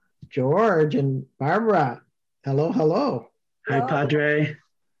George and Barbara. Hello, hello. Hi, Well, Padre.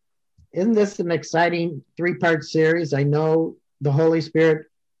 Isn't this an exciting three-part series? I know the Holy Spirit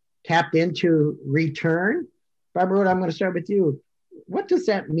tapped into return. Barbara, I'm going to start with you. What does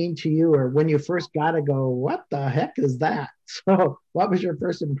that mean to you? Or when you first got to go, what the heck is that? So, what was your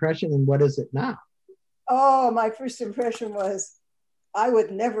first impression and what is it now? oh, my first impression was I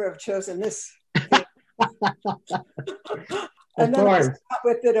would never have chosen this. Of And then I course. sat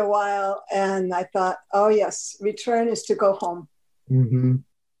with it a while and I thought, oh, yes, return is to go home. Mm-hmm.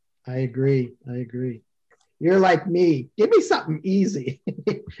 I agree. I agree. You're like me. Give me something easy.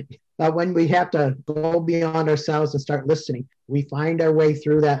 But when we have to go beyond ourselves and start listening, we find our way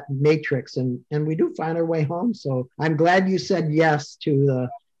through that matrix and we do find our way home. So I'm glad you said yes to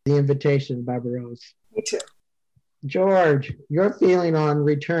the invitation, Barbara Rose. Me too. George, your feeling on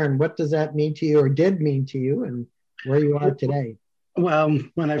return, what does that mean to you or did mean to you and where you are today? Well,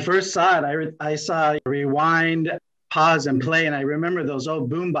 when I first saw it, I saw rewind, pause, and play. And I remember those old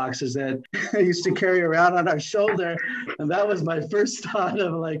boom boxes that I used to carry around on our shoulder. And that was my first thought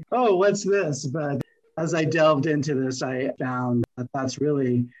of like, oh, what's this? But as I delved into this, I found that that's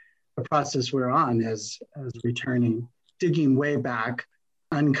really the process we're on as returning, digging way back,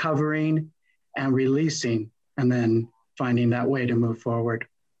 uncovering and releasing, and then finding that way to move forward.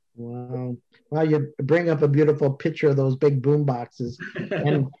 Wow. Well, you bring up a beautiful picture of those big boom boxes.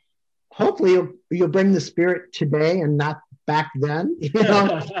 And hopefully you'll bring the spirit today and not back then,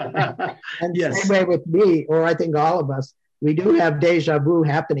 And Yes. same way with me, or I think all of us, we do have deja vu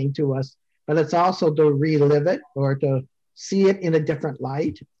happening to us, but it's also to relive it or to see it in a different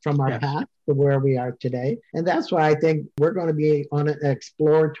light from our Yes. past to where we are today. And that's why I think we're going to be on an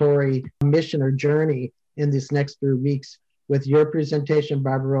exploratory mission or journey in these next 3 weeks with your presentation,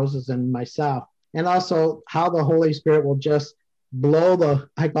 Barbara Roses, and myself, and also how the Holy Spirit will just blow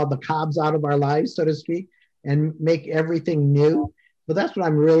I call the cobs out of our lives, so to speak, and make everything new. But that's what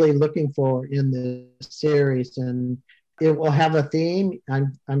I'm really looking for in this series. And it will have a theme.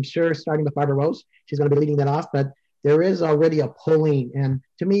 I'm sure starting with Barbara Rose, she's going to be leading that off, but there is already a pulling. And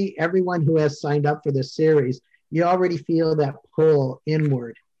to me, everyone who has signed up for this series, you already feel that pull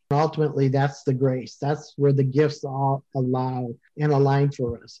inward. And ultimately, that's the grace. That's where the gifts all allow and align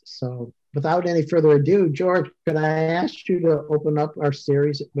for us. So without any further ado, George, could I ask you to open up our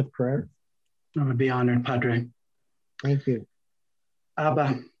series with prayer? I would be honored, Padre. Thank you.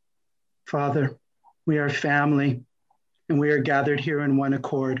 Abba, Father, we are family and we are gathered here in one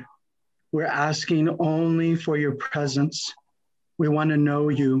accord. We're asking only for your presence. We want to know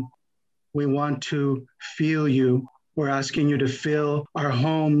you. We want to feel you. We're asking you to fill our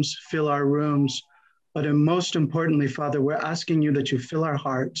homes, fill our rooms. But most importantly, Father, we're asking you that you fill our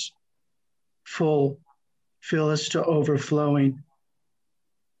hearts full, fill us to overflowing.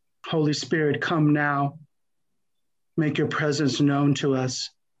 Holy Spirit, come now. Make your presence known to us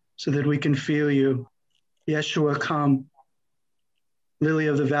so that we can feel you. Yeshua, come. Lily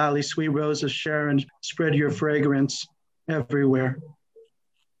of the valley, sweet rose of Sharon, spread your fragrance everywhere.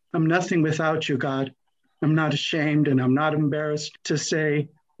 I'm nothing without you, God. I'm not ashamed and I'm not embarrassed to say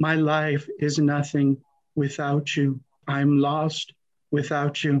my life is nothing without you. I'm lost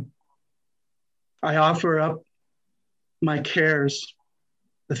without you. I offer up my cares,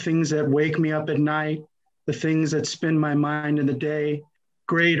 the things that wake me up at night, the things that spin my mind in the day,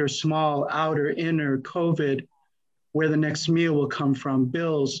 great or small, outer, inner, COVID, where the next meal will come from,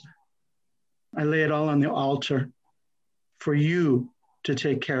 bills. I lay it all on the altar for you to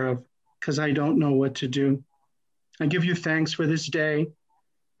take care of because I don't know what to do. I give you thanks for this day,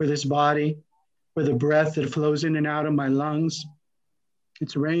 for this body, for the breath that flows in and out of my lungs.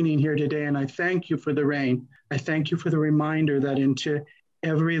 It's raining here today, and I thank you for the rain. I thank you for the reminder that into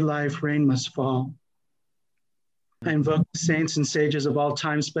every life rain must fall. I invoke the saints and sages of all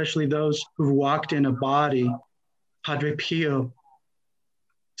time, especially those who've walked in a body. Padre Pio,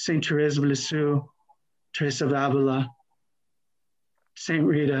 Saint Therese of Lisieux, Teresa of Avila, Saint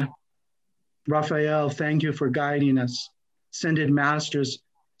Rita, Raphael, thank you for guiding us. Ascended Masters,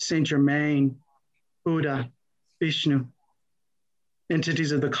 Saint Germain, Buddha, Vishnu,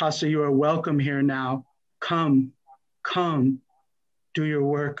 entities of the Casa, you are welcome here now. Come, do your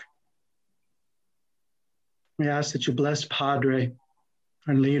work. We ask that you bless Padre,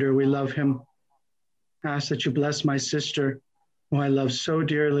 our leader. We love him. I ask that you bless my sister, who I love so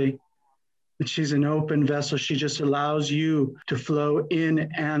dearly, that she's an open vessel. She just allows you to flow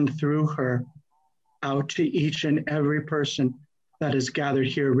in and through her out to each and every person that is gathered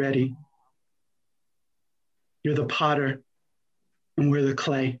here ready. You're the potter and we're the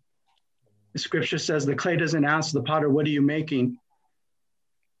clay. The scripture says the clay doesn't ask the potter, what are you making?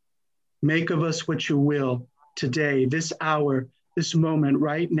 Make of us what you will today, this hour, this moment,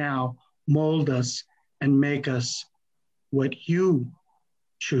 right now. Mold us and make us what you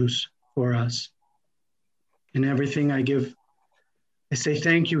choose for us. In everything I give, I say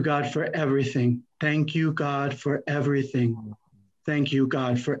thank you, God, for everything. Thank you, God, for everything. Thank you,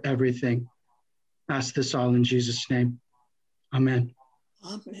 God, for everything. Ask this all in Jesus' name. Amen.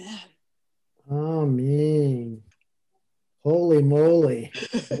 Amen. Amen. Holy moly.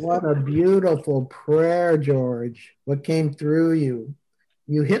 What a beautiful prayer, George. What came through you.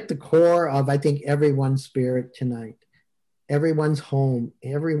 You hit the core of, I think, everyone's spirit tonight, everyone's home,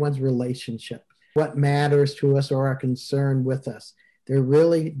 everyone's relationship, what matters to us or are concerned with us. There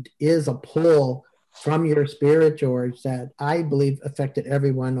really is a pull from your spirit, George, that I believe affected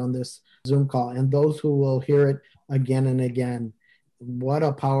everyone on this Zoom call and those who will hear it again and again. What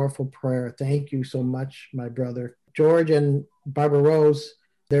a powerful prayer. Thank you so much, my brother. George and Barbara Rose,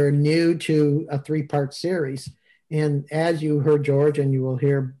 they're new to a 3-part series. And as you heard George and you will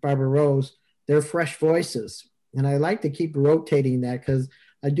hear Barbara Rose, they're fresh voices. And I like to keep rotating that because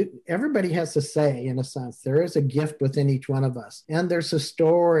everybody has to say, in a sense, there is a gift within each one of us. And there's a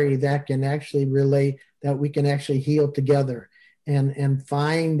story that can actually relate, that we can actually heal together and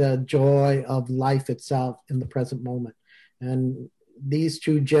find the joy of life itself in the present moment. And these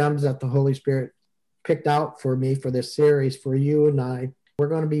 2 gems that the Holy Spirit picked out for me for this series, for you and I, we're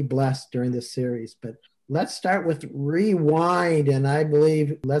going to be blessed during this series. But let's start with Rewind. And I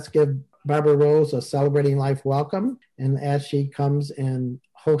believe let's give Barbara Rose a Celebrating Life welcome, and as she comes and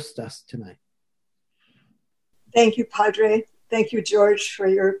hosts us tonight. Thank you, Padre. Thank you, George, for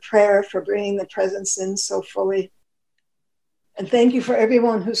your prayer, for bringing the presence in so fully. And thank you for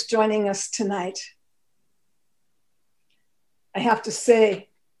everyone who's joining us tonight. I have to say,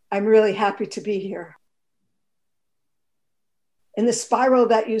 I'm really happy to be here. In the spiral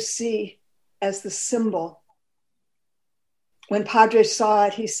that you see as the symbol, when Padre saw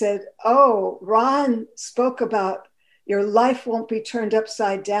it, he said, oh, Ron spoke about your life won't be turned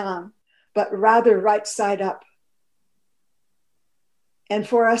upside down, but rather right side up. And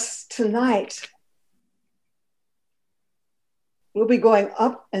for us tonight, we'll be going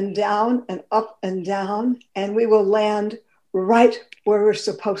up and down and up and down, and we will land right where we're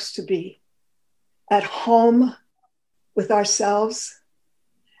supposed to be, at home with ourselves,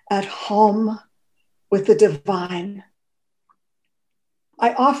 at home with the divine.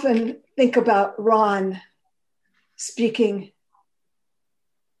 I often think about Ron speaking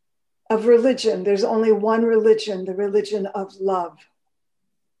of religion. There's only one religion, the religion of love.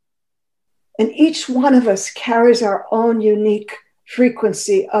 And each one of us carries our own unique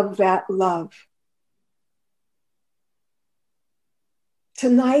frequency of that love.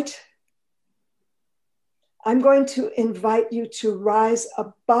 Tonight, I'm going to invite you to rise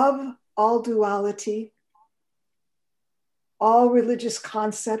above all duality, all religious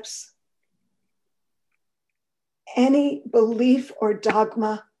concepts, any belief or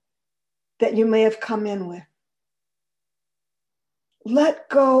dogma that you may have come in with. Let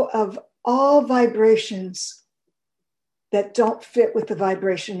go of all vibrations that don't fit with the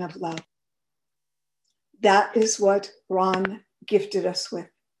vibration of love. That is what Ron gifted us with.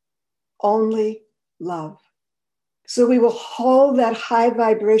 Only love. So we will hold that high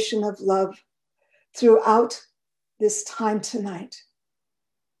vibration of love throughout this time tonight.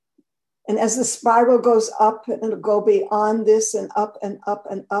 And as the spiral goes up, and it'll go beyond this and up and up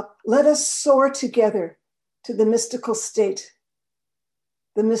and up, let us soar together to the mystical state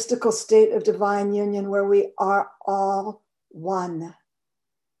of divine union where we are all one.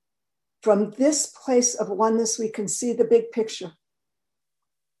 From this place of oneness, we can see the big picture.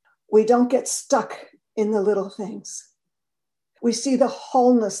 We don't get stuck in the little things. We see the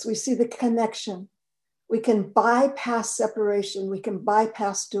wholeness, we see the connection. We can bypass separation, we can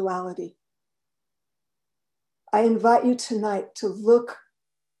bypass duality. I invite you tonight to look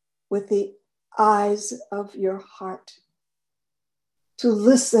with the eyes of your heart, to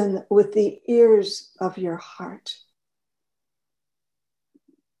listen with the ears of your heart,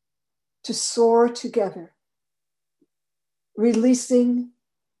 to soar together, releasing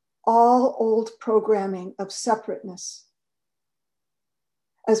all old programming of separateness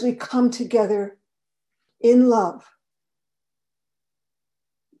as we come together in love.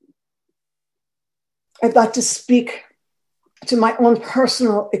 I'd like to speak to my own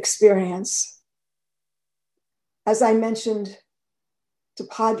personal experience. As I mentioned to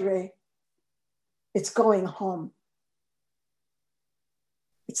Padre, it's going home.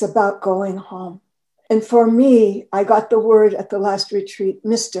 It's about going home. And for me, I got the word at the last retreat,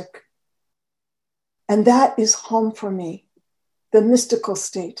 mystic. And that is home for me, the mystical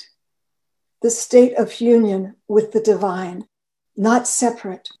state. the state of union with the divine, not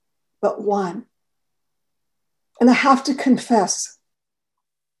separate, but one. And I have to confess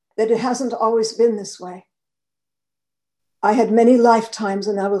that it hasn't always been this way. I had many lifetimes,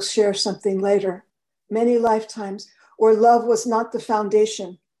 and I will share something later, many lifetimes where love was not the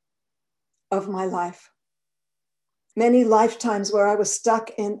foundation of my life. Many lifetimes where I was stuck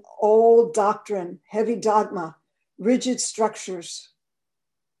in old doctrine, heavy dogma, rigid structures,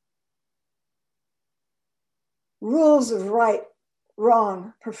 rules of right,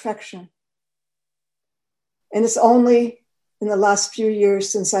 wrong, perfection. And it's only in the last few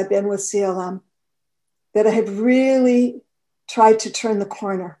years since I've been with CLM that I have really tried to turn the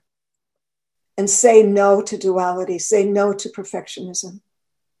corner and say no to duality, say no to perfectionism,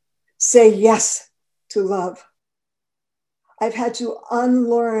 say yes to love. I've had to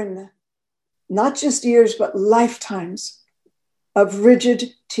unlearn not just years, but lifetimes of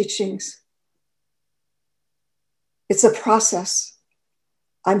rigid teachings. It's a process.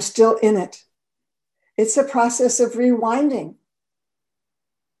 I'm still in it. It's a process of rewinding.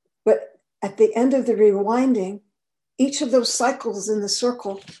 But at the end of the rewinding, each of those cycles in the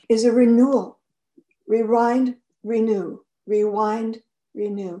circle is a renewal. Rewind, renew, rewind,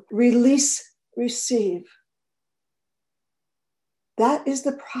 renew, release, receive. That is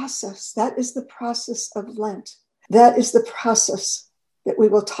the process. That is the process of Lent. That is the process that we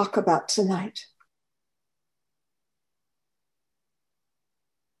will talk about tonight.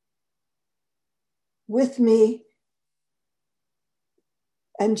 With me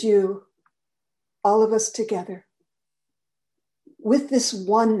and you, all of us together, with this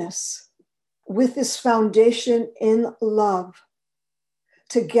oneness, with this foundation in love,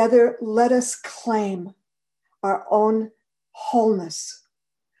 together let us claim our own wholeness,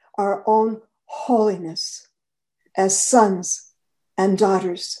 our own holiness as sons and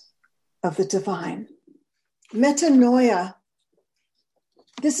daughters of the divine. Metanoia.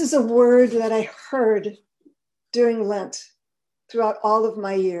 This is a word that I heard during Lent throughout all of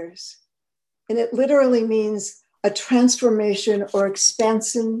my years. And it literally means a transformation or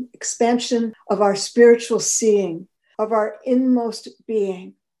expansion of our spiritual seeing, of our inmost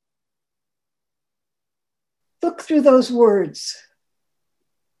being. Look through those words.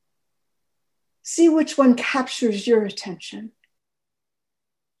 See which one captures your attention.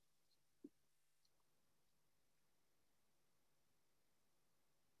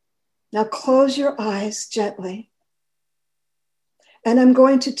 Now close your eyes gently. And I'm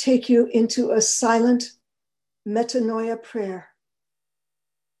going to take you into a silent metanoia prayer.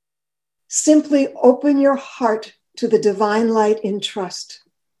 Simply open your heart to the divine light in trust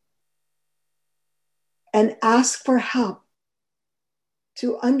and ask for help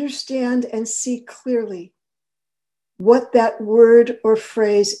to understand and see clearly what that word or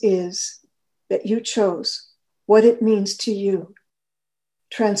phrase is that you chose, what it means to you.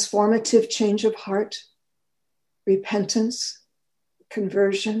 Transformative change of heart, repentance,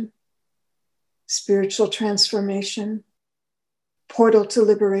 conversion, spiritual transformation, portal to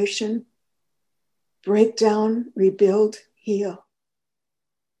liberation, breakdown, rebuild, heal.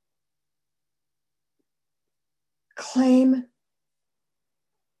 Claim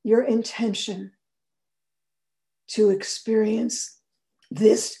your intention to experience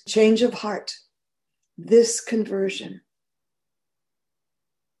this change of heart, this conversion.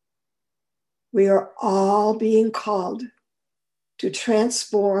 We are all being called to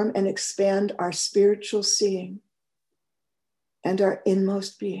transform and expand our spiritual seeing and our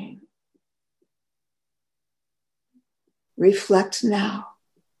inmost being. Reflect now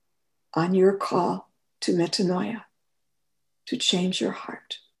on your call to metanoia, to change your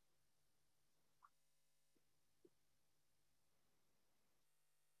heart.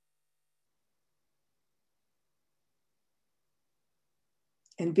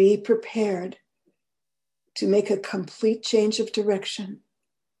 And be prepared to make a complete change of direction,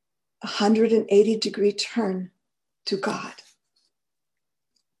 a 180-degree turn to God.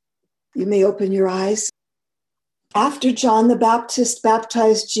 You may open your eyes. After John the Baptist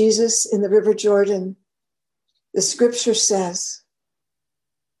baptized Jesus in the River Jordan, the scripture says,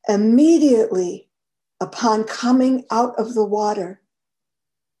 immediately upon coming out of the water,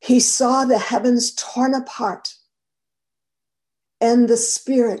 he saw the heavens torn apart and the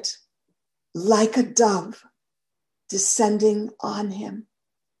Spirit like a dove descending on him.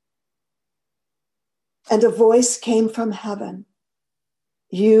 And a voice came from heaven,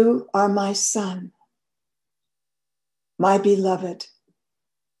 you are my son, my beloved.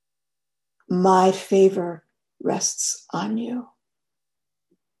 My favor rests on you.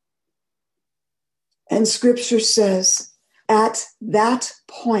 And scripture says, at that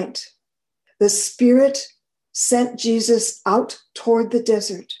point, the Spirit sent Jesus out toward the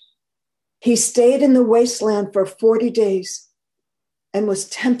desert. He stayed in the wasteland for 40 days and was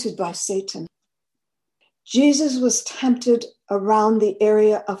tempted by Satan. Jesus was tempted around the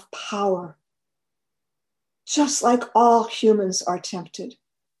area of power, just like all humans are tempted.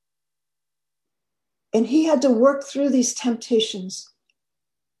 And he had to work through these temptations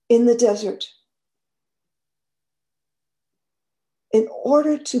in the desert in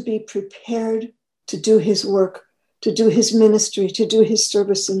order to be prepared to do his work, to do his ministry, to do his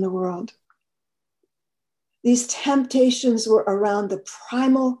service in the world. These temptations were around the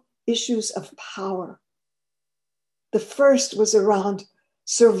primal issues of power. The first was around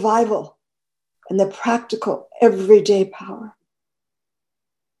survival and the practical, everyday power.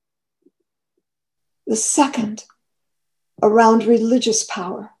 The second, around religious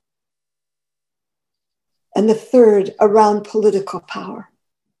power. And the third, around political power.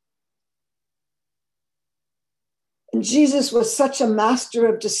 And Jesus was such a master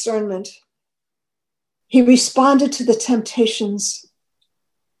of discernment. He responded to the temptations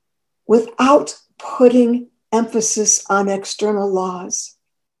without putting emphasis on external laws.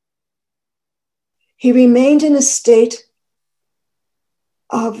 He remained in a state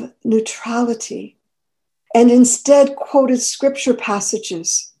of neutrality and instead quoted scripture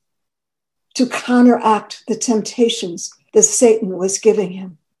passages to counteract the temptations that Satan was giving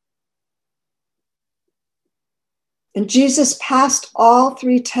him. And Jesus passed all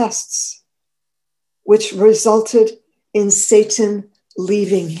three tests, which resulted in Satan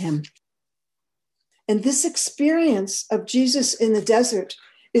leaving him. And this experience of Jesus in the desert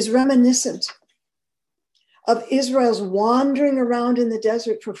is reminiscent of Israel's wandering around in the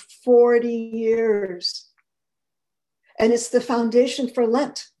desert for 40 years. And it's the foundation for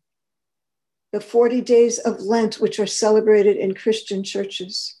Lent, the 40 days of Lent, which are celebrated in Christian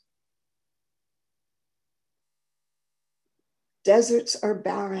churches. Deserts are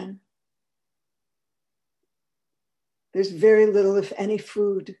barren. There's very little, if any,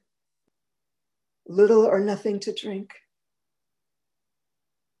 food, little or nothing to drink.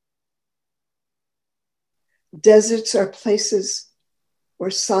 Deserts are places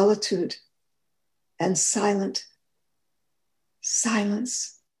where solitude and silence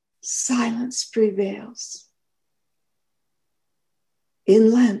prevails.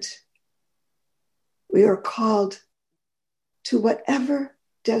 In Lent, we are called to whatever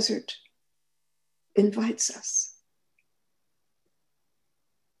desert invites us.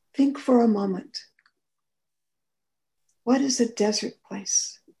 Think for a moment. What is a desert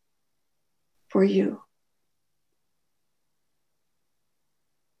place for you?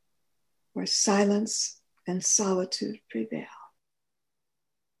 Where silence and solitude prevail.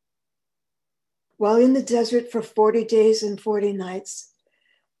 While in the desert for 40 days and 40 nights,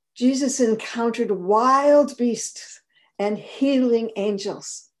 Jesus encountered wild beasts and healing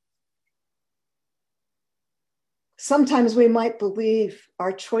angels. Sometimes we might believe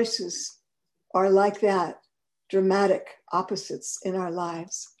our choices are like that, dramatic opposites in our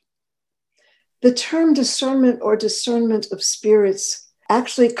lives. The term discernment or discernment of spirits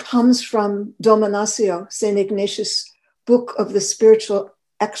actually comes from Dominatio, St. Ignatius' book of the spiritual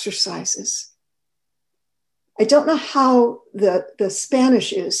exercises. I don't know how the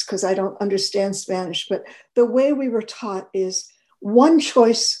Spanish is, because I don't understand Spanish, but the way we were taught is one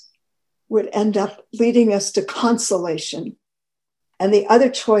choice would end up leading us to consolation, and the other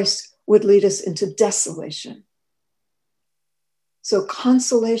choice would lead us into desolation. So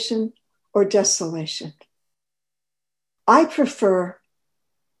consolation or desolation. I prefer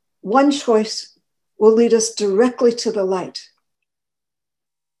one choice will lead us directly to the light,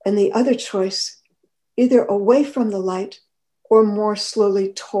 and the other choice either away from the light or more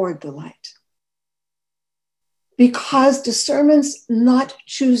slowly toward the light. Because discernment's not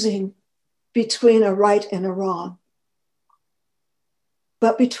choosing between a right and a wrong,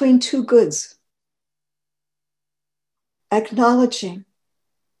 but between two goods. Acknowledging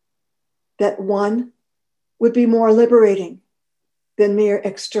that one would be more liberating than mere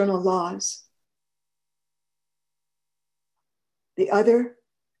external laws. The other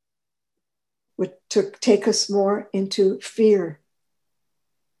would take us more into fear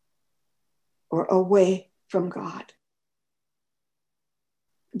or away from God.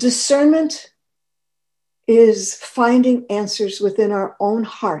 Discernment is finding answers within our own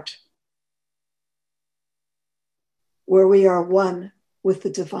heart, where we are one with the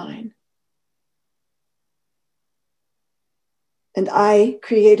divine. And I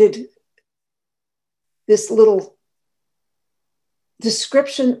created this little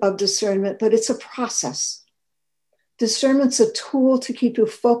description of discernment, but it's a process. Discernment's a tool to keep you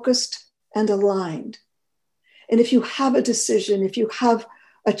focused and aligned. And if you have a decision, if you have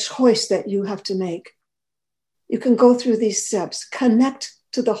a choice that you have to make, you can go through these steps. Connect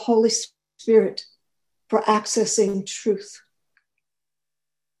to the Holy Spirit for accessing truth.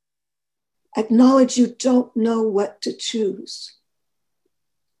 Acknowledge you don't know what to choose.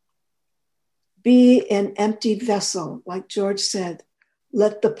 Be an empty vessel, like George said.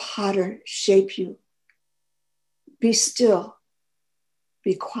 Let the potter shape you. Be still.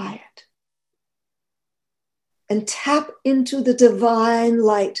 Be quiet. And tap into the divine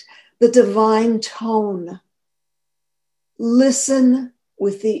light, the divine tone. Listen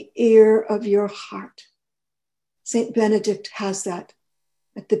with the ear of your heart. Saint Benedict has that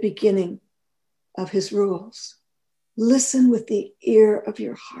at the beginning of his rules. Listen with the ear of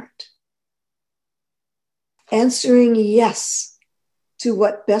your heart. Answering yes to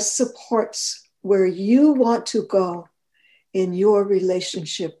what best supports where you want to go in your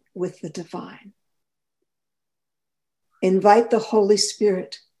relationship with the divine. Invite the Holy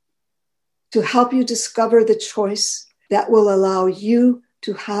Spirit to help you discover the choice that will allow you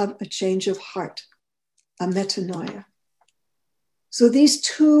to have a change of heart, a metanoia. So these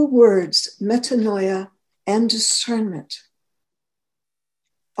two words, metanoia and discernment,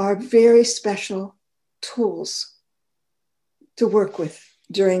 are very special tools to work with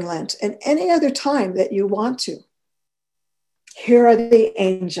during Lent and any other time that you want to. Here are the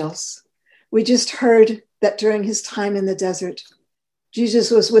angels. We just heard that during his time in the desert,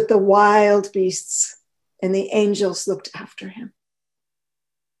 Jesus was with the wild beasts and the angels looked after him.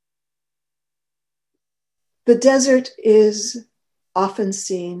 The desert is often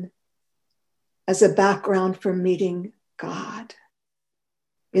seen as a background for meeting God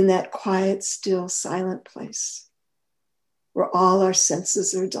in that quiet, still, silent place where all our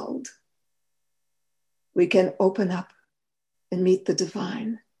senses are dulled. We can open up and meet the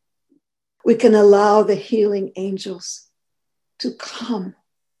divine. We can allow the healing angels to come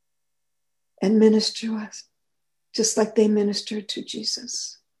and minister to us, just like they ministered to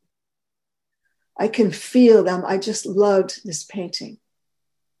Jesus. I can feel them. I just loved this painting.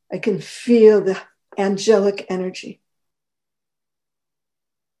 I can feel the angelic energy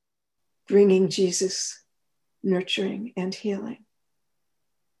bringing Jesus, nurturing and healing.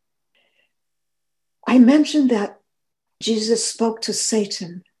 I mentioned that Jesus spoke to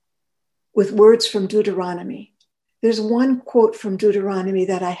Satan with words from Deuteronomy. There's one quote from Deuteronomy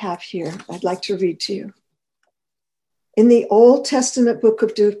that I have here I'd like to read to you. In the Old Testament book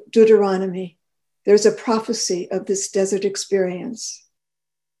of Deuteronomy, there's a prophecy of this desert experience.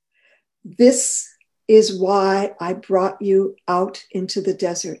 This is why I brought you out into the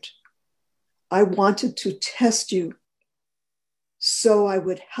desert. I wanted to test you so I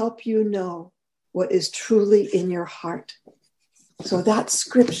would help you know what is truly in your heart. So that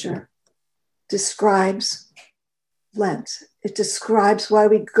scripture describes Lent. It describes why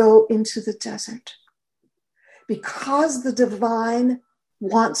we go into the desert. Because the divine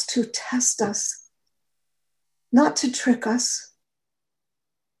wants to test us, not to trick us,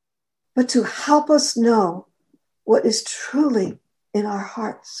 but to help us know what is truly in our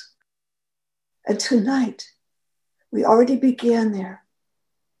hearts. And tonight, we already began there.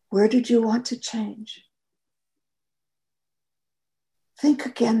 Where did you want to change? Think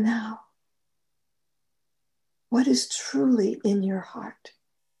again now. What is truly in your heart?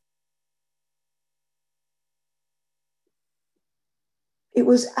 It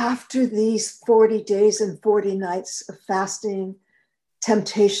was after these 40 days and 40 nights of fasting,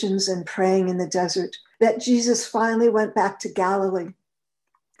 temptations, and praying in the desert that Jesus finally went back to Galilee.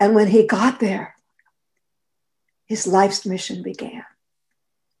 And when he got there, his life's mission began.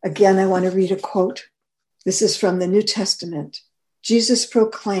 Again, I want to read a quote. This is from the New Testament. Jesus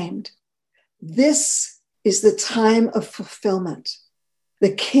proclaimed, "This is the time of fulfillment.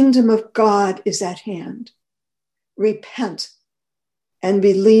 The kingdom of God is at hand. Repent and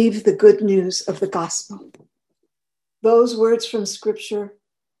believe the good news of the gospel." Those words from scripture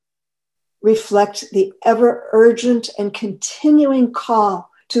reflect the ever urgent and continuing call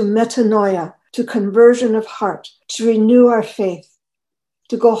to metanoia, to conversion of heart, to renew our faith,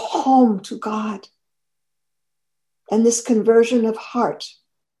 to go home to God. And this conversion of heart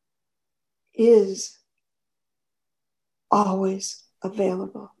is always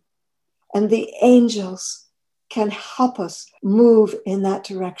available. And the angels can help us move in that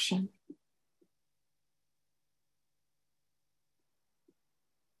direction.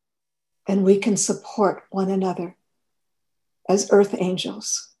 And we can support one another as earth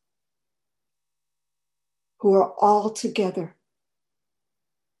angels who are all together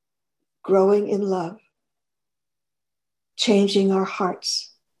growing in love, changing our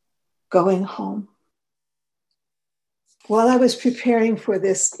hearts going home. While I was preparing for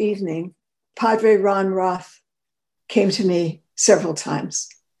this evening, Padre Ron Roth came to me several times.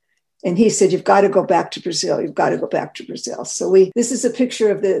 And he said, you've got to go back to Brazil. You've got to go back to Brazil. So this is a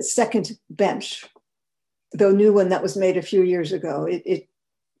picture of the second bench, the new one that was made a few years ago. It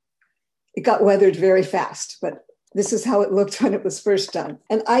got weathered very fast, but this is how it looked when it was first done.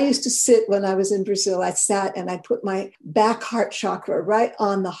 And I used to sit when I was in Brazil. I sat and I put my back heart chakra right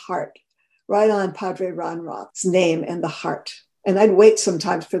on the heart, right on Padre Ron Roth's name and the heart. And I'd wait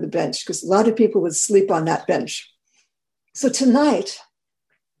sometimes for the bench because a lot of people would sleep on that bench. So tonight,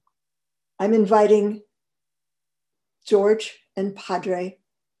 I'm inviting George and Padre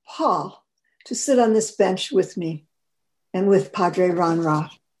Paul to sit on this bench with me and with Padre Ron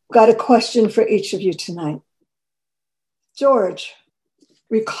Roth. Got a question for each of you tonight. George,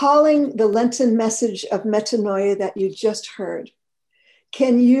 recalling the Lenten message of metanoia that you just heard,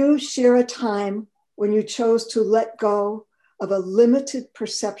 can you share a time when you chose to let go of a limited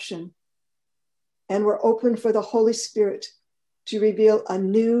perception and were open for the Holy Spirit to reveal a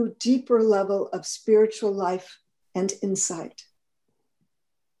new, deeper level of spiritual life and insight?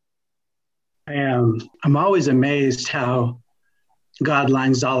 I'm always amazed how God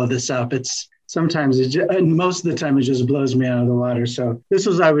lines all of this up. And most of the time it just blows me out of the water. So this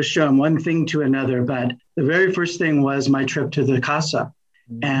was, I was shown one thing to another, but the very first thing was my trip to the Casa.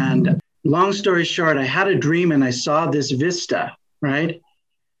 And long story short, I had a dream and I saw this vista, right?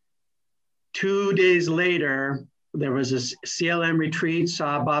 2 days later, there was a CLM retreat,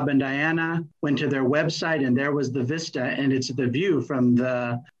 saw Bob and Diana, went to their website, and there was the vista, and it's the view from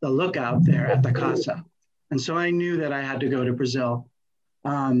the lookout there at the Casa. And so I knew that I had to go to Brazil.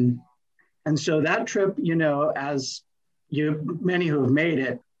 And so that trip, as many who have made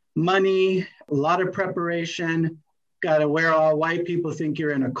it, money, a lot of preparation, got to wear all white, people think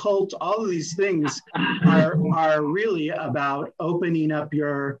you're in a cult. All of these things are really about opening up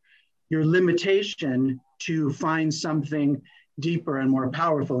your limitation to find something deeper and more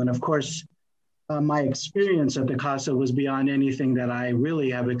powerful. And of course, my experience at the Casa was beyond anything that I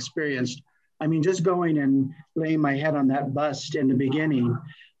really have experienced. I mean, just going and laying my head on that bust in the beginning,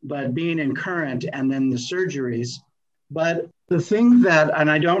 but being in current and then the surgeries. But the thing that, and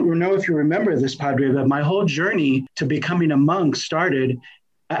I don't know if you remember this, Padre, but my whole journey to becoming a monk started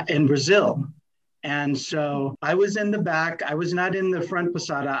in Brazil. And so I was in the back. I was not in the front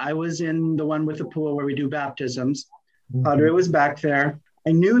posada. I was in the one with the pool where we do baptisms. Mm-hmm. Padre was back there.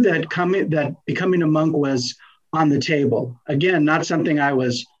 I knew that becoming a monk was on the table. Again, not something I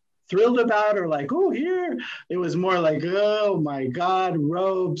was thrilled about or like, oh, here. It was more like, oh my God,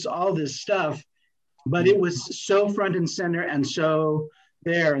 robes, all this stuff. But it was so front and center and so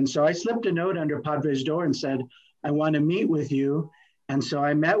there. And so I slipped a note under Padre's door and said, I want to meet with you. And so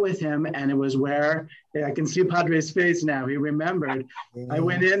I met with him, and it was where I can see Padre's face now. He remembered. Yeah. I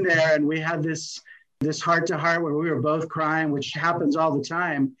went in there and we had this heart to heart where we were both crying, which happens all the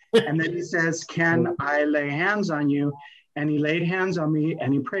time. And then he says, can I lay hands on you? And he laid hands on me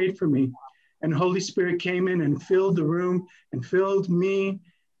and he prayed for me. And Holy Spirit came in and filled the room and filled me.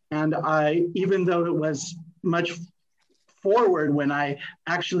 And even though it was much forward when I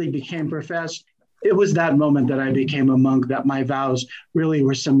actually became professed, it was that moment that I became a monk, that my vows really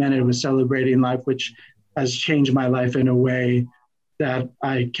were cemented with celebrating life, which has changed my life in a way that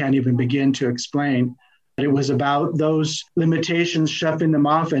I can't even begin to explain. It was about those limitations, shoving them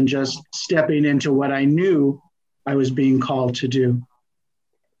off and just stepping into what I knew I was being called to do.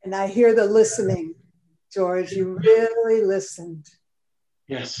 And I hear the listening, George. You really listened.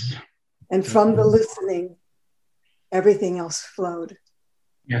 Yes. And from the listening, everything else flowed.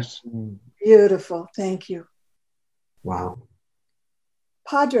 Yes. Beautiful. Thank you. Wow.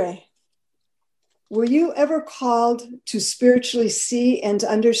 Padre, were you ever called to spiritually see and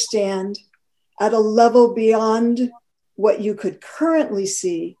understand at a level beyond what you could currently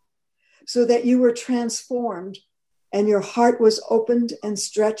see, so that you were transformed and your heart was opened and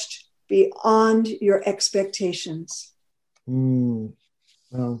stretched beyond your expectations?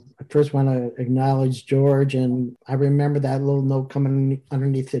 Well, I first want to acknowledge George, and I remember that little note coming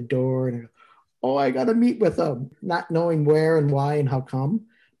underneath the door, and I got to meet with him, not knowing where and why and how come.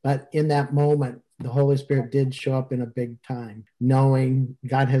 But in that moment, the Holy Spirit did show up in a big time, knowing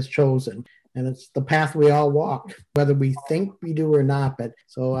God has chosen. And it's the path we all walk, whether we think we do or not. But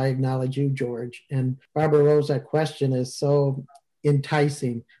so I acknowledge you, George. And Barbara Rose, that question is so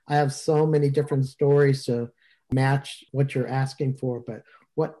enticing. I have so many different stories to match what you're asking for. But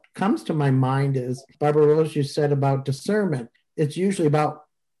what comes to my mind is, Barbara Rose, you said about discernment. It's usually about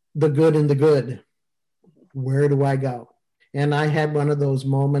the good and the good. Where do I go? And I had one of those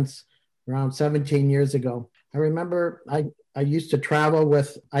moments around 17 years ago. I remember I used to travel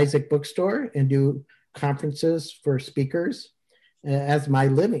with Isaac Bookstore and do conferences for speakers as my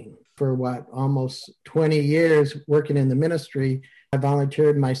living for almost 20 years working in the ministry. I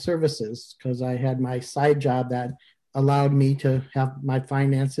volunteered my services because I had my side job that allowed me to have my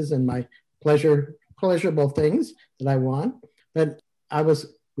finances and my pleasurable things that I want. But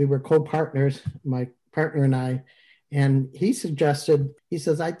we were co-partners, my partner and I, and he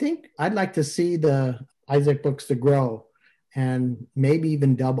says, I think I'd like to see the Isaac Books to grow and maybe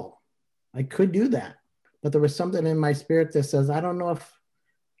even double. I could do that. But there was something in my spirit that says, I don't know if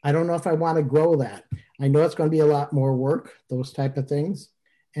I want to grow that. I know it's going to be a lot more work, those type of things.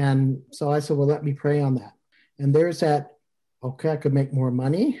 And so I said, well, let me pray on that. And there's that, okay, I could make more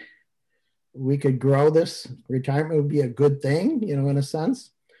money. We could grow this. Retirement would be a good thing, in a sense.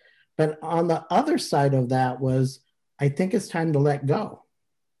 But on the other side of that was, I think it's time to let go.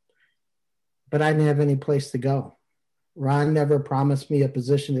 But I didn't have any place to go. Ron never promised me a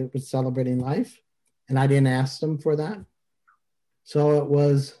position that was Celebrating Life, and I didn't ask him for that. So it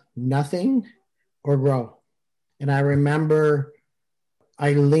was nothing or grow. And I remember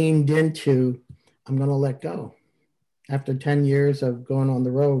I leaned into, I'm going to let go after 10 years of going on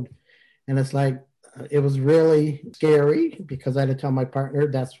the road. And it's like, it was really scary because I had to tell my partner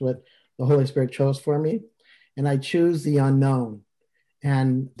that's what the Holy Spirit chose for me. And I choose the unknown.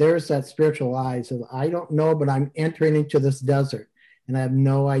 And there's that spiritual eyes of, I don't know, but I'm entering into this desert and I have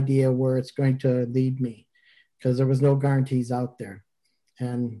no idea where it's going to lead me because there was no guarantees out there.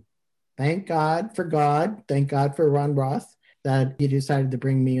 And thank God for God. Thank God for Ron Roth that he decided to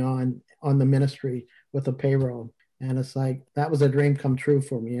bring me on the ministry with a payroll. And it's like, that was a dream come true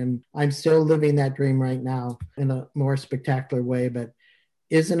for me. And I'm still living that dream right now in a more spectacular way. But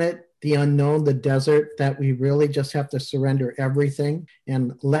isn't it the unknown, the desert, that we really just have to surrender everything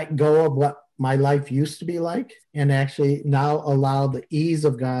and let go of what my life used to be like and actually now allow the ease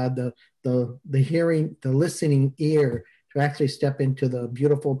of God, the hearing, the listening ear to actually step into the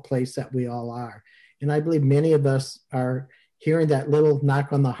beautiful place that we all are. And I believe many of us are hearing that little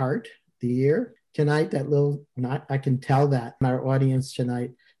knock on the heart, the ear tonight, that little knock. I can tell that in our audience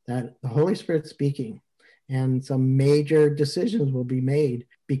tonight that the Holy Spirit's speaking and some major decisions will be made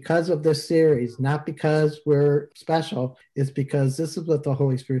because of this series, not because we're special. It's because this is what the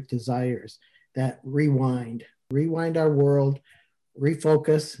Holy Spirit desires, that rewind our world,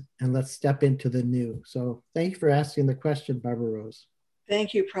 refocus, and let's step into the new. So thank you for asking the question, Barbara Rose.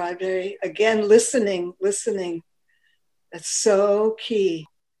 Thank you, Padre. Again, listening. That's so key.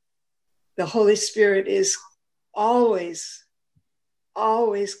 The Holy Spirit is always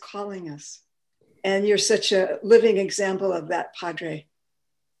calling us. And you're such a living example of that, Padre.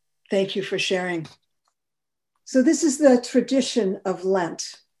 Thank you for sharing. So this is the tradition of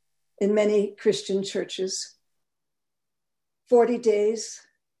Lent in many Christian churches. 40 days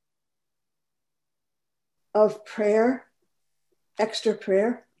of prayer, extra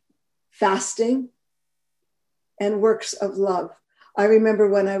prayer, fasting, and works of love. I remember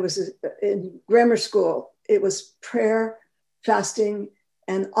when I was in grammar school, it was prayer, fasting,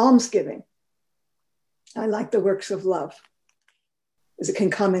 and almsgiving. I like the works of love, as it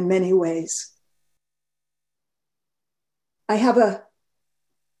can come in many ways. I have a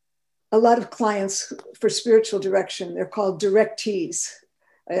lot of clients for spiritual direction. They're called directees.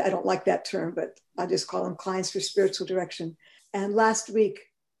 I don't like that term, but I just call them clients for spiritual direction. And last week,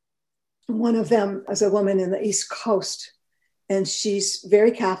 one of them is a woman in the East Coast, and she's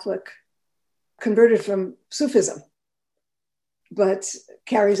very Catholic, converted from Sufism, but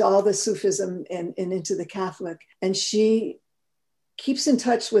carries all the Sufism and into the Catholic. And she keeps in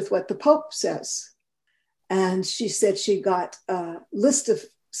touch with what the Pope says. And she said she got a list of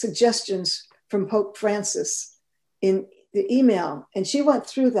suggestions from Pope Francis in the email, and she went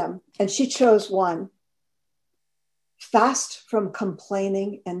through them and she chose one: fast from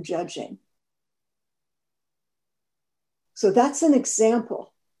complaining and judging. So that's an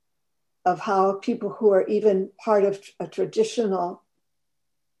example of how people who are even part of a traditional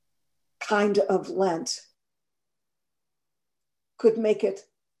kind of Lent could make it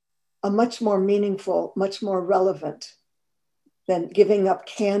a much more meaningful, much more relevant than giving up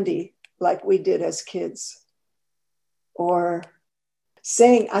candy like we did as kids, or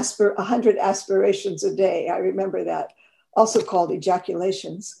saying 100 aspirations a day. I remember that, also called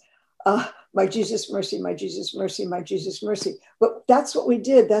ejaculations. My Jesus, mercy, my Jesus, mercy, my Jesus, mercy. But that's what we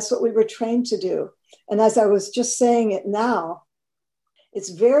did. That's what we were trained to do. And as I was just saying it now, it's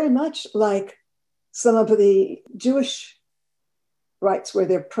very much like some of the Jewish rites where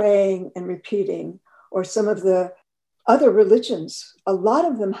they're praying and repeating, or some of the other religions, a lot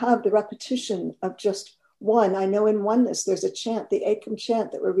of them have the repetition of just one. I know in oneness, there's a chant, the Ekam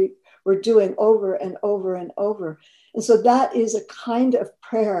chant that we're doing over and over and over. And so that is a kind of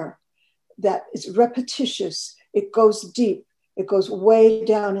prayer that is repetitious. It goes deep. It goes way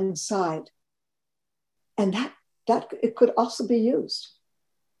down inside. And that it could also be used.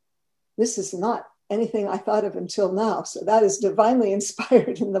 This is not anything I thought of until now. So that is divinely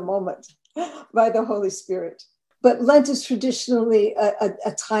inspired in the moment by the Holy Spirit. But Lent is traditionally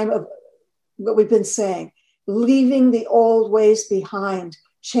a time of what we've been saying, leaving the old ways behind,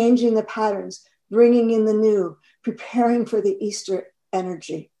 changing the patterns, bringing in the new, preparing for the Easter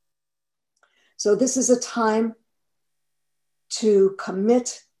energy. So this is a time to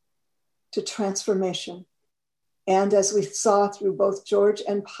commit to transformation. And as we saw through both George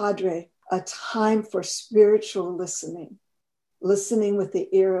and Padre, a time for spiritual listening with the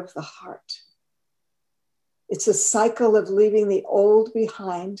ear of the heart. It's a cycle of leaving the old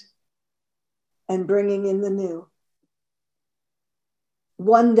behind and bringing in the new.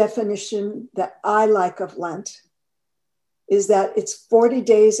 One definition that I like of Lent is that it's 40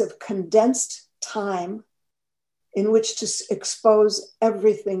 days of condensed time in which to expose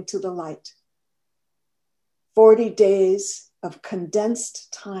everything to the light. 40 days of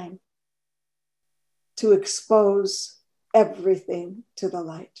condensed time to expose everything to the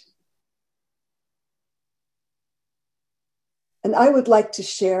light. And I would like to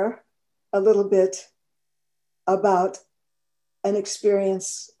share a little bit about an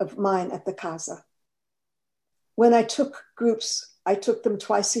experience of mine at the Casa. When I took groups, I took them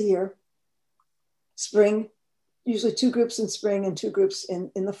twice a year, spring, usually 2 groups in spring and 2 groups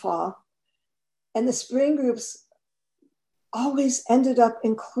in the fall. And the spring groups always ended up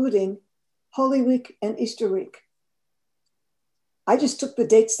including Holy Week and Easter week. I just took the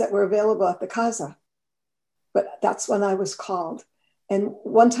dates that were available at the Casa, but that's when I was called. And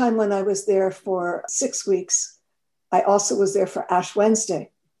one time when I was there for 6 weeks, I also was there for Ash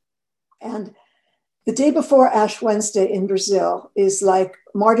Wednesday. And the day before Ash Wednesday in Brazil is like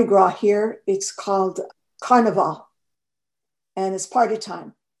Mardi Gras here. It's called Carnival, and it's party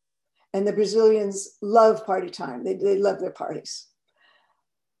time. And the Brazilians love party time. They love their parties.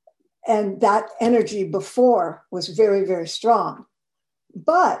 And that energy before was very, very strong.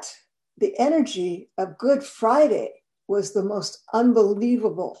 But the energy of Good Friday was the most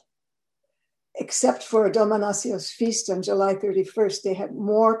unbelievable. Except for Dom Inacio's feast on July 31st, they had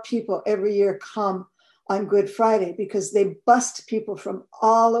more people every year come on Good Friday because they bussed people from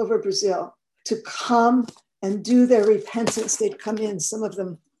all over Brazil to come and do their repentance. They'd come in, some of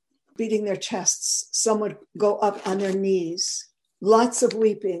them beating their chests. Some would go up on their knees. Lots of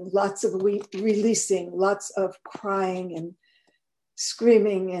weeping, lots of releasing, lots of crying and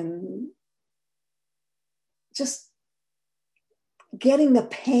screaming and just getting the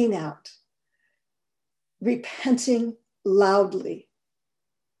pain out, repenting loudly,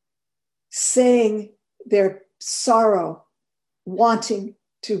 saying their sorrow, wanting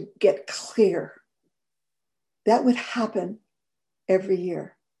to get clear. That would happen every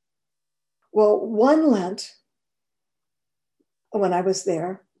year. Well, one Lent, when I was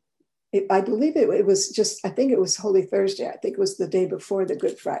there, I believe it was just, I think it was Holy Thursday. I think it was the day before the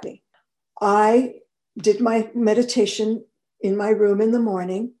Good Friday. I did my meditation in my room in the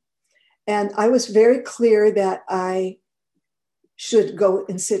morning, and I was very clear that I should go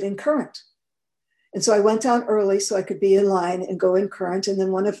and sit in current. And so I went down early so I could be in line and go in current. And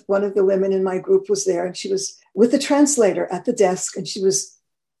then one of the women in my group was there, and she was with the translator at the desk, and she was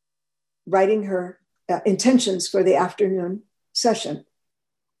writing her intentions for the afternoon session.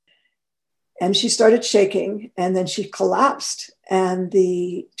 And she started shaking, and then she collapsed, and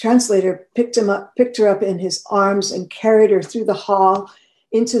the translator picked her up in his arms and carried her through the hall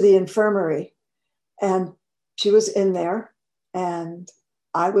into the infirmary. And she was in there, and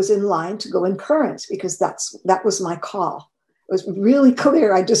I was in line to go in current because that was my call. It was really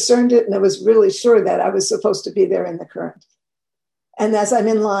clear. I discerned it, and I was really sure that I was supposed to be there in the current. And as I'm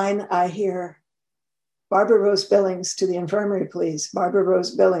in line, I hear, "Barbara Rose Billings to the infirmary, please. Barbara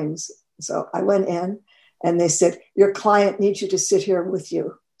Rose Billings." So I went in, and they said, "Your client needs you to sit here with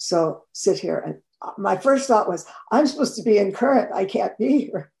you. So sit here." And my first thought was, I'm supposed to be in current. I can't be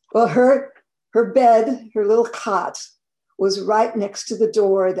here. Well, her bed, her little cot, was right next to the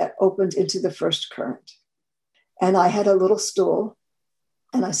door that opened into the first current. And I had a little stool,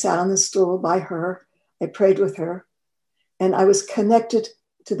 and I sat on the stool by her. I prayed with her, and I was connected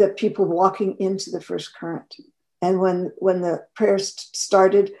to the people walking into the first current. And when the prayers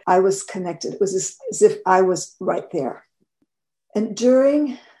started, I was connected. It was as if I was right there. And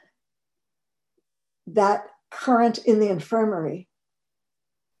during that current in the infirmary,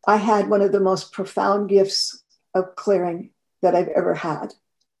 I had one of the most profound gifts of clearing that I've ever had.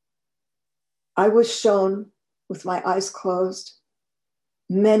 I was shown with my eyes closed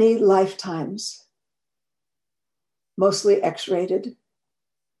many lifetimes, mostly X-rated,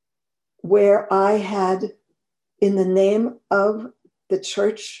 where I had, in the name of the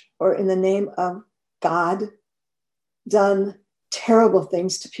church or in the name of God, done terrible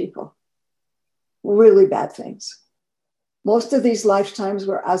things to people, really bad things. Most of these lifetimes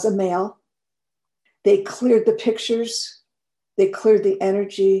were as a male. They cleared the pictures. They cleared the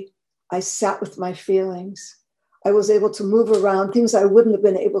energy. I sat with my feelings. I was able to move around, things I wouldn't have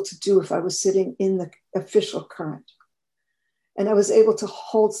been able to do if I was sitting in the official current. And I was able to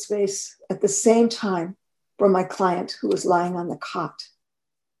hold space at the same time for my client who was lying on the cot.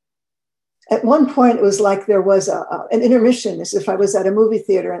 At one point, it was like there was an intermission, as if I was at a movie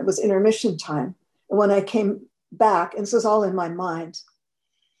theater and it was intermission time. And when I came back, and this was all in my mind,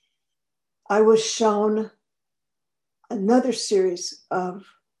 I was shown another series of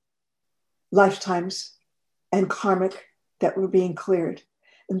lifetimes and karmic that were being cleared.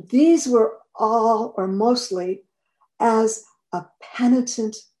 And these were all, or mostly, as a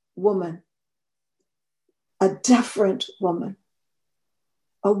penitent woman, a deferent woman,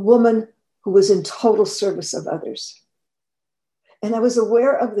 a woman who was in total service of others. And I was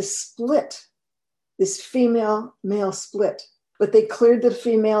aware of the split, this female-male split, but they cleared the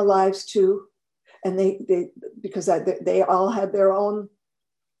female lives too. And because they all had their own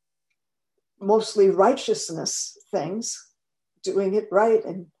mostly righteousness things, doing it right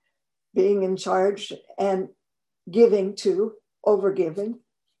and being in charge and giving to, overgiving.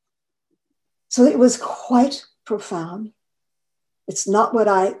 So it was quite profound. It's not what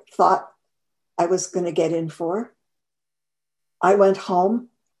I thought I was going to get in for. I went home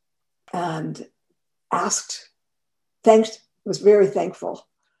and was very thankful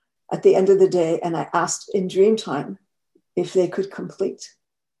at the end of the day. And I asked in dream time if they could complete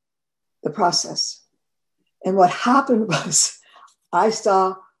the process. And what happened was I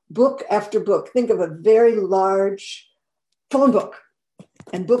saw book after book. Think of a very large phone book,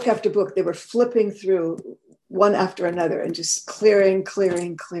 and book after book, they were flipping through one after another and just clearing.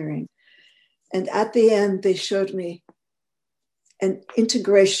 And at the end, they showed me an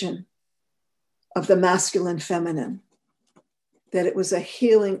integration of the masculine feminine, that it was a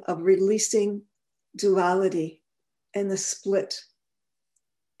healing of releasing duality and the split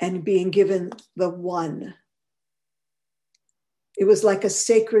and being given the one. It was like a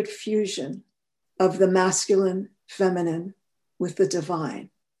sacred fusion of the masculine feminine with the divine.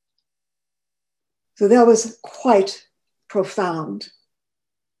 So that was quite profound.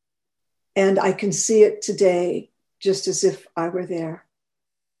 And I can see it today just as if I were there.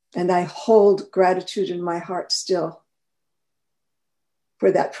 And I hold gratitude in my heart still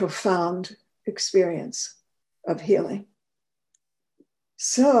for that profound experience of healing.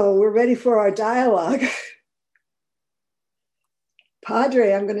 So we're ready for our dialogue.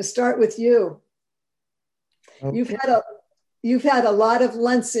 Padre, I'm going to start with you. Okay. You've had a lot of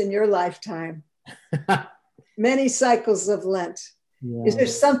Lents in your lifetime. Many cycles of Lent. Yeah. Is there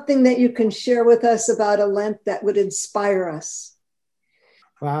something that you can share with us about a Lent that would inspire us?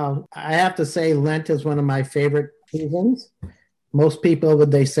 Wow. I have to say Lent is one of my favorite seasons. Most people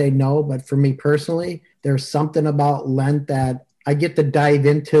would say no, but for me personally, there's something about Lent that I get to dive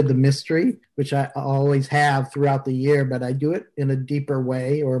into the mystery, which I always have throughout the year, but I do it in a deeper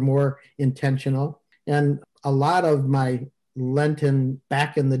way or more intentional. And a lot of my Lenten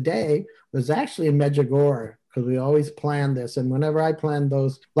back in the day was actually in Medjugorje, because we always planned this. And whenever I planned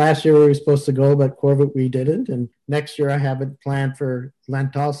those, last year we were supposed to go, but COVID, we didn't. And next year I have it planned for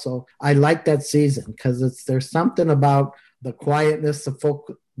Lent also. I like that season because there's something about the quietness,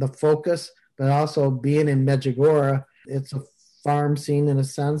 the focus, but also being in Medjugorje. It's a farm scene in a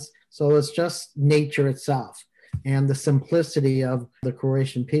sense. So it's just nature itself and the simplicity of the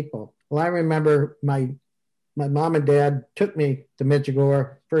Croatian people. Well, I remember my mom and dad took me to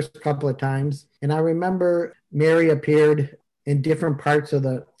Medjugorje first couple of times. And I remember Mary appeared in different parts of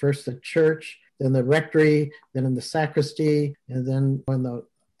the church, then the rectory, then in the sacristy, and then when the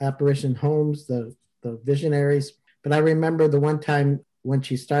apparition homes, the visionaries. But I remember the one time when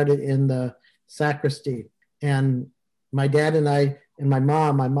she started in the sacristy, and my dad and I and my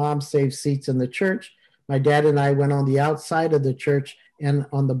mom saved seats in the church. My dad and I went on the outside of the church, and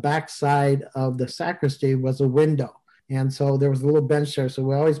on the back side of the sacristy was a window. And so there was a little bench there. So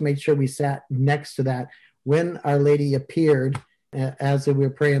we always made sure we sat next to that when Our Lady appeared as we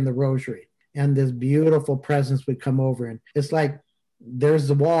were praying the rosary. And this beautiful presence would come over. And it's like there's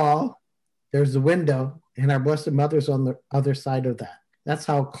the wall, there's the window, And our Blessed Mother's on the other side of that. That's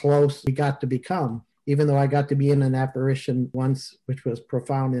how close we got to become, even though I got to be in an apparition once, which was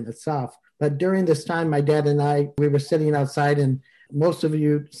profound in itself. But during this time, my dad and I, we were sitting outside, and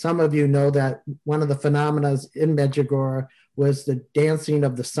some of you know that one of the phenomena in Medjugorje was the dancing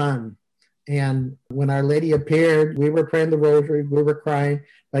of the sun. And when Our Lady appeared, we were praying the rosary, we were crying,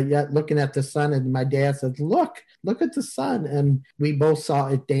 but yet looking at the sun. And my dad said, look at the sun. And we both saw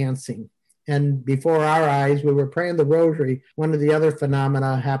it dancing. And before our eyes, we were praying the rosary. One of the other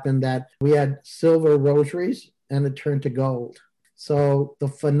phenomena happened that we had silver rosaries and it turned to gold. So the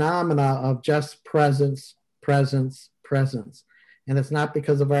phenomena of just presence, presence, presence. And it's not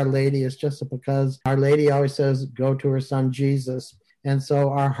because of Our Lady, it's just because Our Lady always says, go to her son, Jesus. And so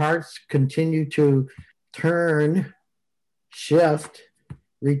our hearts continue to turn, shift,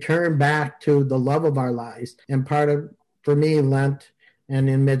 return back to the love of our lives. And part of, for me, Lent and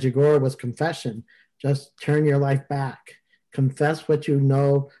in Medjugorje was confession. Just turn your life back. Confess what you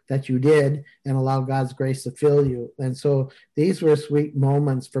know that you did and allow God's grace to fill you. And so these were sweet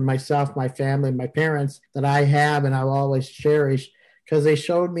moments for myself, my family, my parents that I have and I'll always cherish, because they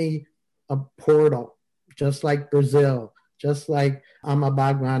showed me a portal, just like Brazil, just like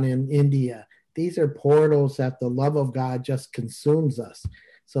Amabagwan in India. These are portals that the love of God just consumes us.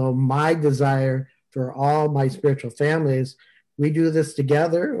 So my desire for all my spiritual families, we do this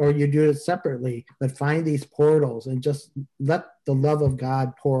together or you do it separately, but find these portals and just let the love of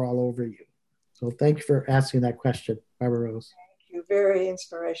God pour all over you. So thank you for asking that question, Barbara Rose. Thank you. Very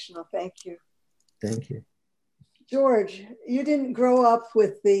inspirational. Thank you. Thank you. George, you didn't grow up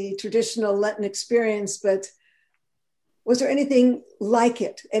with the traditional Lenten experience, but was there anything like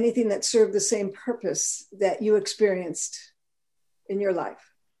it, anything that served the same purpose that you experienced in your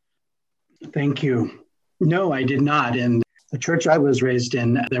life? Thank you. No, I did not. In the church I was raised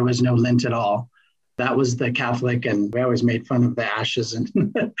in, there was no Lent at all. That was the Catholic, and we always made fun of the ashes.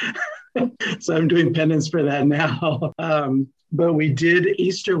 And so I'm doing penance for that now. But we did,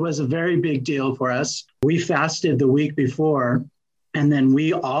 Easter was a very big deal for us. We fasted the week before, and then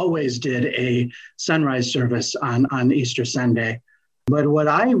we always did a sunrise service on Easter Sunday. But what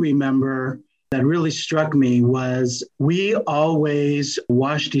I remember that really struck me was we always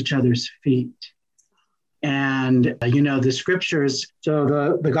washed each other's feet. And, the scriptures,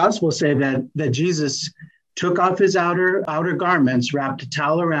 so the Gospels say that Jesus took off his outer garments, wrapped a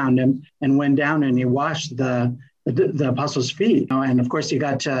towel around him, and went down and he washed the apostles' feet. And of course, he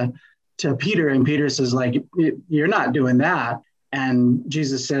got to Peter, and Peter says, like, you're not doing that. And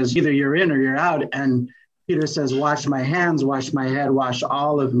Jesus says, either you're in or you're out. And Peter says, wash my hands, wash my head, wash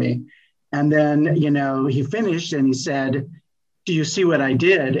all of me. And then, he finished and he said, do you see what I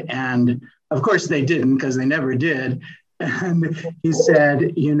did? And of course they didn't, because they never did. And he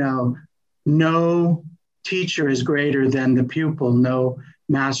said, no teacher is greater than the pupil. No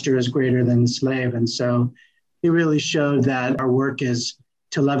master is greater than the slave. And so he really showed that our work is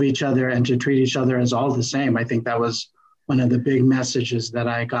to love each other and to treat each other as all the same. I think that was one of the big messages that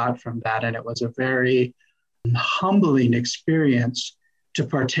I got from that. And it was a very humbling experience to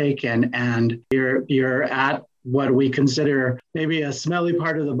partake in. And you're at what we consider maybe a smelly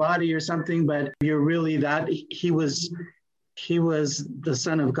part of the body or something, but you're really that he was the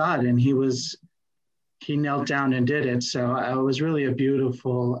Son of God, and he knelt down and did it. So it was really a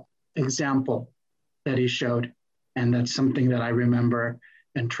beautiful example that he showed. And that's something that I remember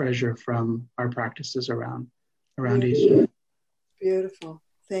and treasure from our practices around Easter. Beautiful.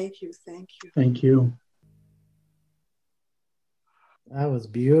 Thank you. Thank you. Thank you. That was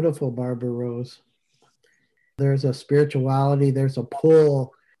beautiful, Barbara Rose. There's a spirituality, there's a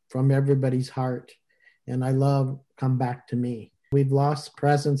pull from everybody's heart. And I love Come Back to Me. We've lost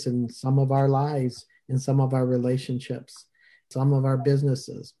presence in some of our lives, in some of our relationships, some of our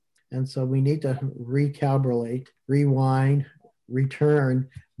businesses. And so we need to recalibrate, rewind, return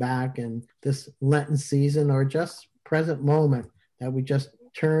back in this Lenten season or just present moment, that we just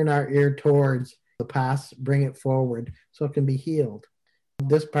turn our ear towards the past, bring it forward so it can be healed.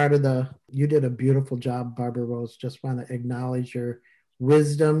 This part of you did a beautiful job, Barbara Rose. Just want to acknowledge your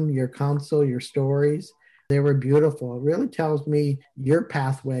wisdom, your counsel, your stories. They were beautiful. It really tells me your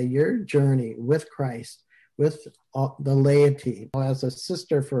pathway, your journey with Christ, with the laity. As a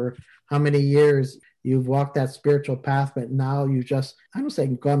sister for how many years you've walked that spiritual path, but now you just, I don't say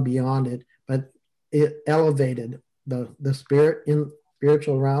gone beyond it, but it elevated the spirit in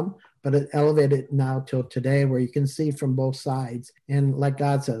spiritual realm, but it elevated now till today where you can see from both sides. And like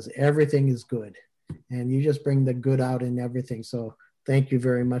God says, everything is good. And you just bring the good out in everything. So thank you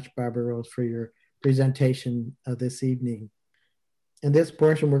very much, Barbara Rose, for your presentation this evening. In this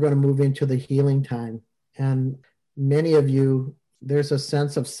portion, we're going to move into the healing time. And many of you, there's a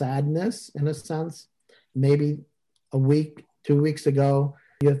sense of sadness in a sense. Maybe a week, 2 weeks ago,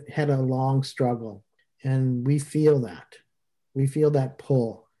 you had a long struggle. And we feel that. We feel that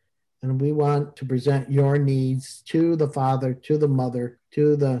pull. And we want to present your needs to the Father, to the Mother,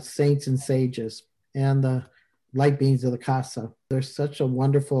 to the saints and sages, and the light beings of the Casa. There's such a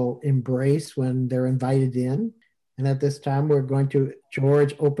wonderful embrace when they're invited in. And at this time,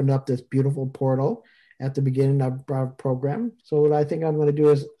 George opened up this beautiful portal at the beginning of our program. So what I think I'm going to do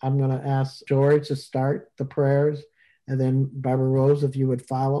is I'm going to ask George to start the prayers, and then Barbara Rose, if you would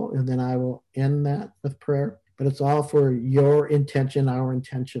follow, and then I will end that with prayer. But it's all for your intention, our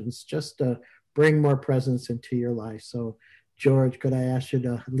intentions, just to bring more presence into your life. So George, could I ask you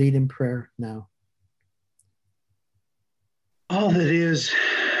to lead in prayer now? All that is,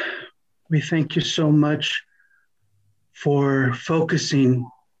 we thank you so much for focusing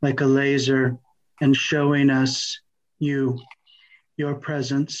like a laser and showing us you, your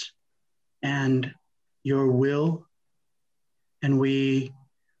presence, and your will. And we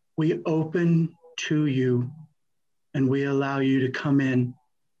open to you, and we allow you to come in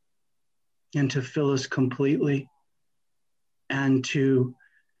and to fill us completely, and to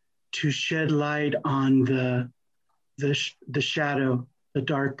shed light on the shadow, the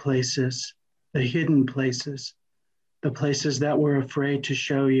dark places, the hidden places, the places that we're afraid to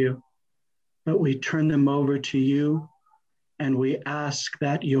show you. But we turn them over to you, and we ask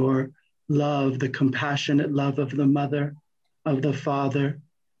that your love, the compassionate love of the Mother, of the Father,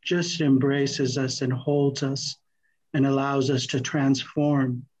 just embraces us and holds us and allows us to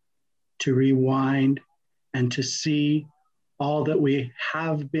transform, to rewind, and to see all that we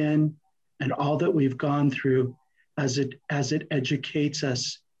have been and all that we've gone through as it educates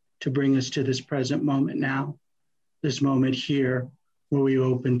us to bring us to this present moment now, this moment here where we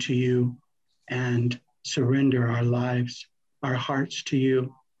open to you and surrender our lives, our hearts to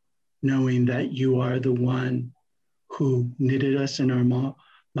you, knowing that you are the one who knitted us in our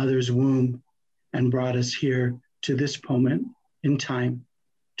mother's womb and brought us here to this moment in time,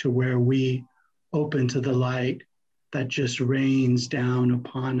 to where we open to the light that just rains down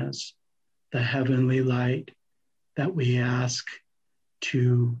upon us, the heavenly light that we ask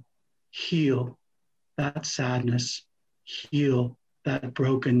to heal that sadness, heal that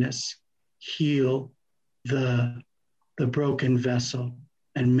brokenness, heal the broken vessel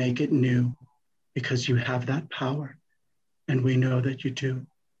and make it new, because you have that power, and we know that you do.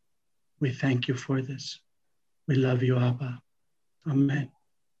 We thank you for this. We love you, Abba. Amen.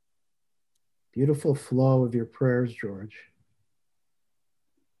 Beautiful flow of your prayers, George.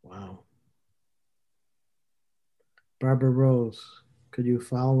 Wow. Barbara Rose, could you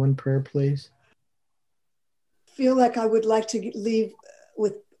follow in prayer, please? Feel like I would like to leave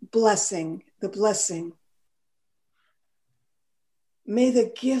with blessing, the blessing. May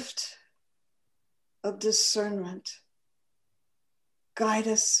the gift of discernment guide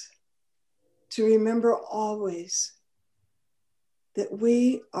us to remember always that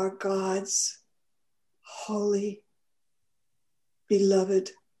we are God's holy,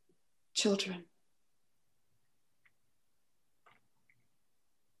 beloved children.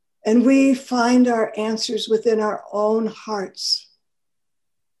 And we find our answers within our own hearts,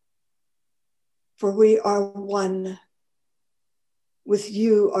 for we are one with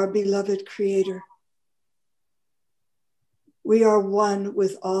you, our beloved Creator. We are one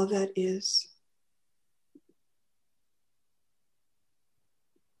with all that is.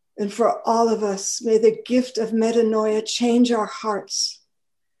 And for all of us, may the gift of metanoia change our hearts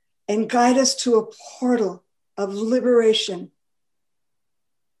and guide us to a portal of liberation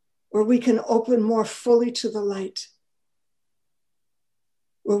where we can open more fully to the light,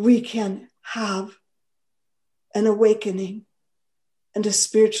 where we can have an awakening and a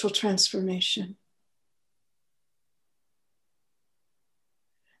spiritual transformation.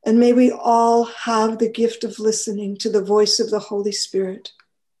 And may we all have the gift of listening to the voice of the Holy Spirit,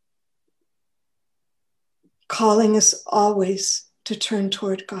 calling us always to turn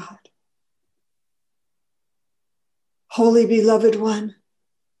toward God. Holy beloved one,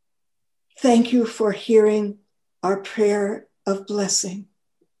 thank you for hearing our prayer of blessing.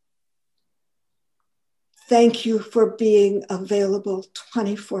 Thank you for being available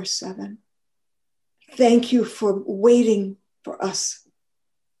 24/7. Thank you for waiting for us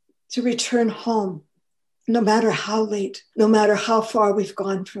to return home, no matter how late, no matter how far we've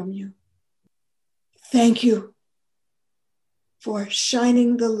gone from you. Thank you for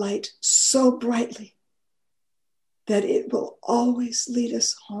shining the light so brightly that it will always lead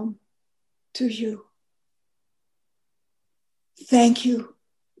us home to you. Thank you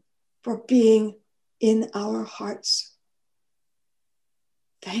for being in our hearts.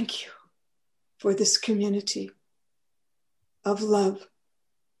 Thank you for this community of love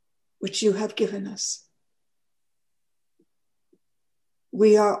which you have given us.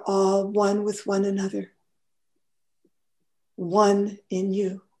 We are all one with one another, one in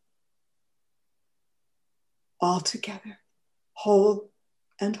you, all together, whole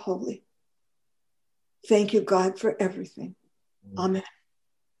and holy. Thank you, God, for everything. Amen.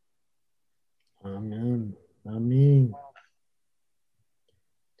 Amen. Amen.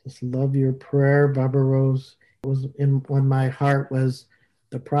 Just love your prayer, Barbara Rose. It was when my heart was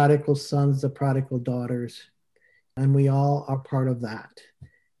the prodigal sons, the prodigal daughters. And we all are part of that,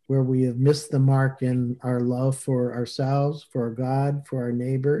 where we have missed the mark in our love for ourselves, for God, for our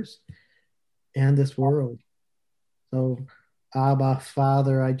neighbors, and this world. So, Abba,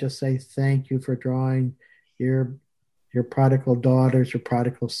 Father, I just say thank you for drawing your prodigal daughters, your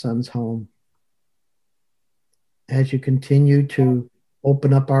prodigal sons home. As you continue to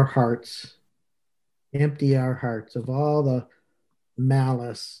open up our hearts, empty our hearts of all the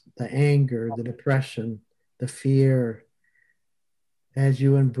malice, the anger, the depression, the fear, as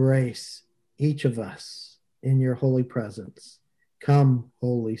you embrace each of us in your holy presence. Come,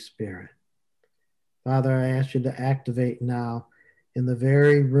 Holy Spirit. Father, I ask you to activate now in the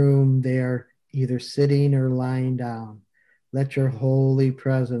very room they are either sitting or lying down. Let your holy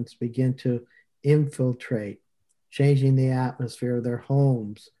presence begin to infiltrate, changing the atmosphere of their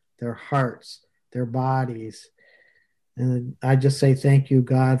homes, their hearts, their bodies. And I just say thank you,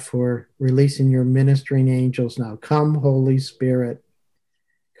 God, for releasing your ministering angels now. Come, Holy Spirit.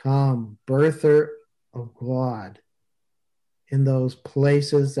 Come, birther of God, in those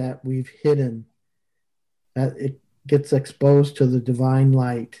places that we've hidden, that it gets exposed to the divine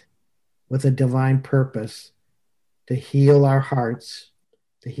light with a divine purpose to heal our hearts,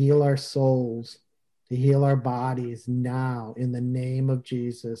 to heal our souls, to heal our bodies now in the name of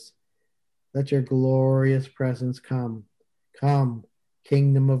Jesus. Let your glorious presence come. Come,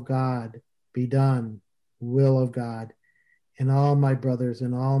 kingdom of God, be done, will of God. And all my brothers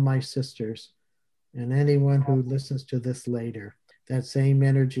and all my sisters and anyone who listens to this later, that same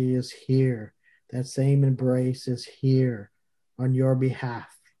energy is here. That same embrace is here on your behalf.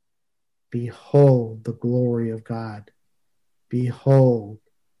 Behold the glory of God. Behold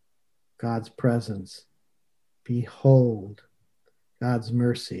God's presence. Behold God's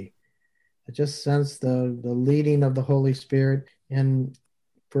mercy. I just sense the leading of the Holy Spirit. And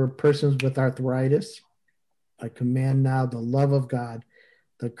for persons with arthritis, I command now the love of God,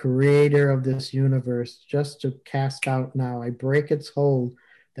 the creator of this universe, just to cast out now. I break its hold,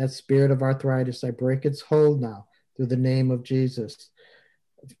 that spirit of arthritis. I break its hold now through the name of Jesus.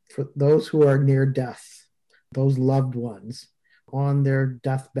 For those who are near death, those loved ones on their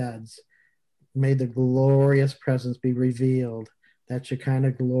deathbeds, may the glorious presence be revealed, that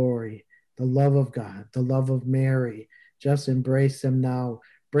Shekinah glory, the love of God, the love of Mary. Just embrace them now.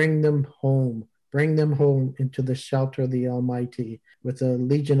 Bring them home. Bring them home into the shelter of the Almighty with a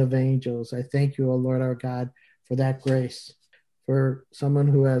legion of angels. I thank you, O Lord our God, for that grace. For someone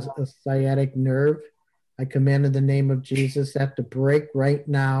who has a sciatic nerve, I command in the name of Jesus that to break right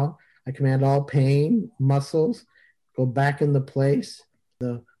now. I command all pain, muscles, go back into place.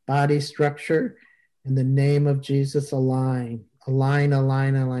 The body structure, in the name of Jesus, align.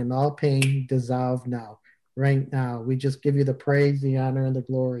 All pain dissolve now, right now. We just give you the praise, the honor, and the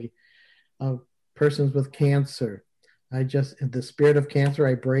glory. Persons with cancer, the spirit of cancer,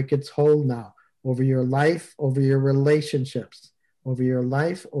 I break its hold now over your life, over your relationships, over your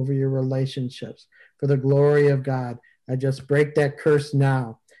life, over your relationships. For the glory of God, I just break that curse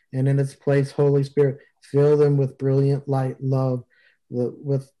now. And in its place, Holy Spirit, fill them with brilliant light, love,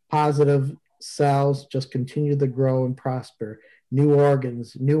 with positive cells, just continue to grow and prosper. New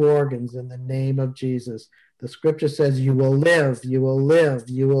organs in the name of Jesus. The scripture says you will live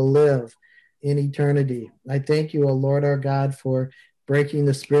in eternity. I thank you, O Lord our God, for breaking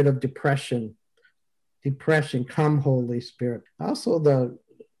the spirit of depression. Come, Holy Spirit. Also,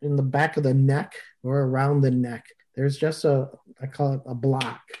 in the back of the neck or around the neck, there's just I call it a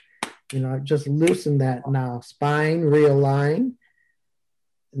block. Just loosen that now. Spine, realign.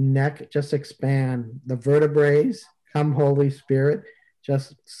 Neck, just expand. The vertebrae, come, Holy Spirit.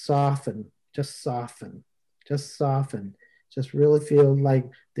 Just soften. Just really feel like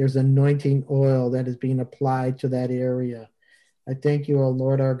there's anointing oil that is being applied to that area. I thank you, O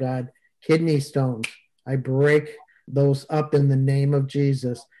Lord our God. Kidney stones, I break those up in the name of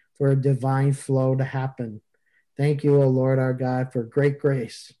Jesus for a divine flow to happen. Thank you, O Lord our God, for great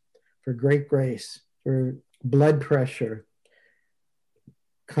grace, for blood pressure,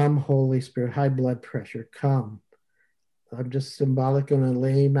 Come, Holy Spirit, high blood pressure, come. I'm just symbolic, going to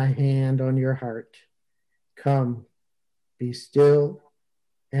lay my hand on your heart. Come, be still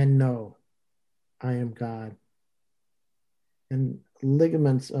and know I am God. And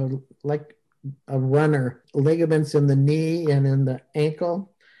ligaments are like a runner, ligaments in the knee and in the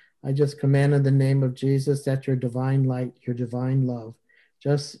ankle. I just command in the name of Jesus that your divine light, your divine love,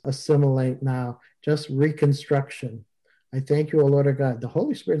 just assimilate now, just reconstruction. I thank you, O Lord our God. The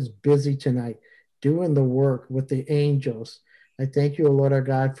Holy Spirit is busy tonight doing the work with the angels. I thank you, O Lord our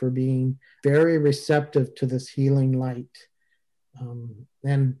God, for being very receptive to this healing light.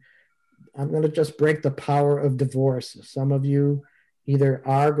 And I'm going to just break the power of divorce. Some of you either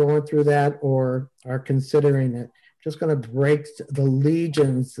are going through that or are considering it. Just going to break the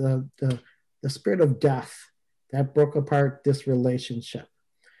legions, the spirit of death that broke apart this relationship.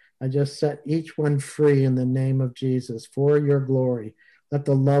 I just set each one free in the name of Jesus for your glory. Let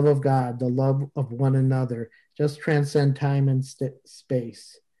the love of God, the love of one another, just transcend time and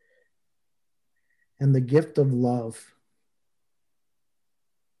space. And the gift of love,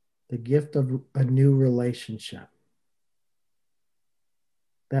 the gift of a new relationship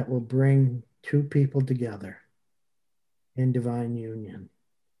that will bring two people together in divine union.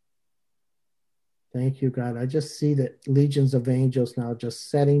 Thank you, God. I just see that legions of angels now just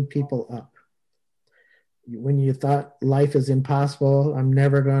setting people up. When you thought life is impossible, I'm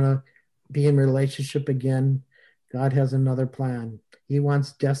never going to be in relationship again, God has another plan. He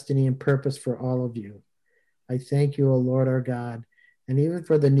wants destiny and purpose for all of you. I thank you, O Lord our God, and even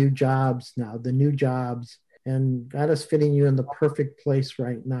for the new jobs now, the new jobs. And God is fitting you in the perfect place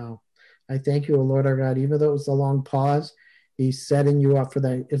right now. I thank you, O Lord our God, even though it was a long pause, He's setting you up for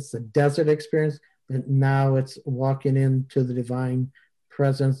that. It's the desert experience, but now it's walking into the divine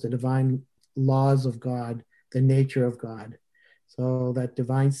presence, the divine laws of God, the nature of God. So that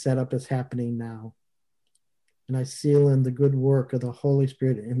divine setup is happening now. And I seal in the good work of the Holy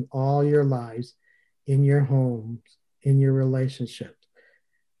Spirit in all your lives, in your homes, in your relationships,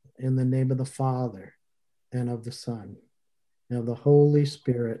 in the name of the Father and of the Son and of the Holy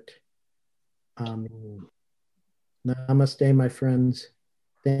Spirit. Amen. Namaste, my friends.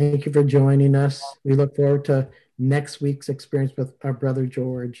 Thank you for joining us. We look forward to next week's experience with our brother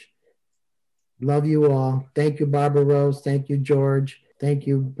George. Love you all. Thank you, Barbara Rose. Thank you, George. Thank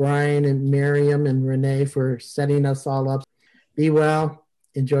you, Brian and Miriam and Renee, for setting us all up. Be well.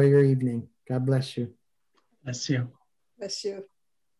 Enjoy your evening. God bless you. Bless you. Bless you.